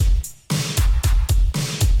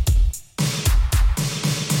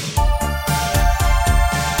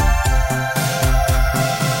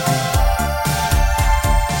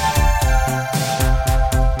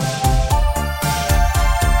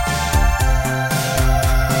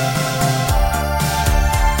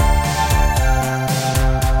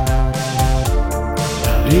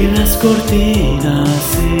Abrí las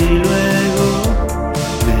cortinas y luego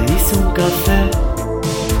me hice un café.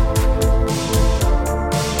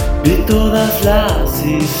 Vi todas las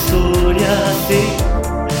historias y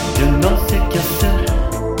yo no sé qué hacer.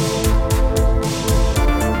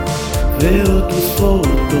 Veo tus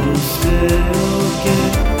fotos, creo que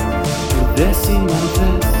por 10ª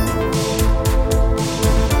vez.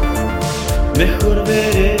 Mejor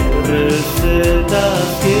veré recetas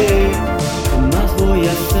que jamás voy a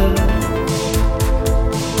hacer.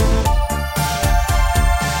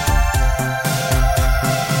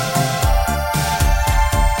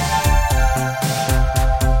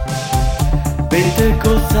 Veinte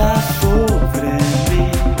cosas sobre mí,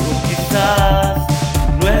 o quizás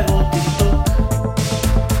un nuevo TikTok.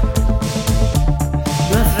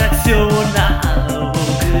 No has reaccionado,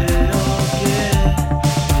 creo que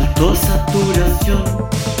faltó saturación.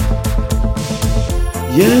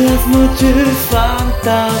 Y en las noches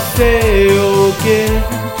fantaseo que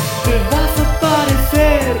te vas a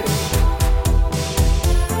aparecer.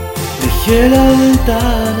 Dejé la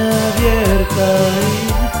ventana abierta y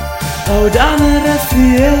ahora me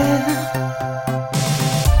resfrié.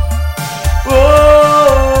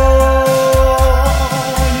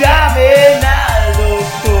 Llamen al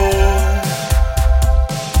doctor.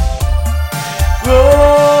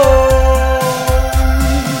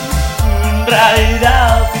 Realidad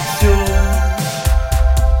o ficción.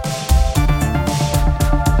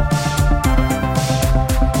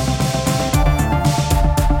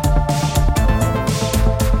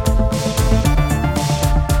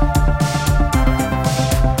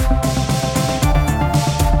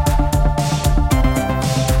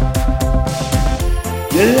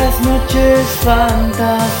 Y en las noches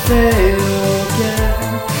fantaseo que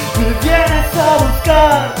me vienes a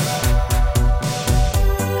buscar.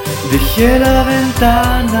 Dejé la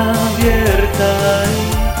ventana abierta y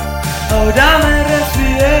ahora me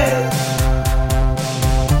resfrié.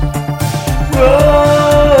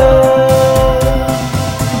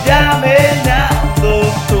 Llamen al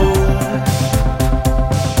doctor.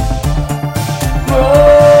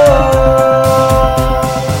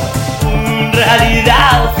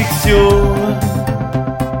 Realidad o ficción.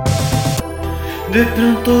 De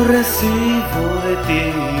pronto recibo de ti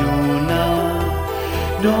una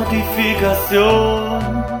notificación.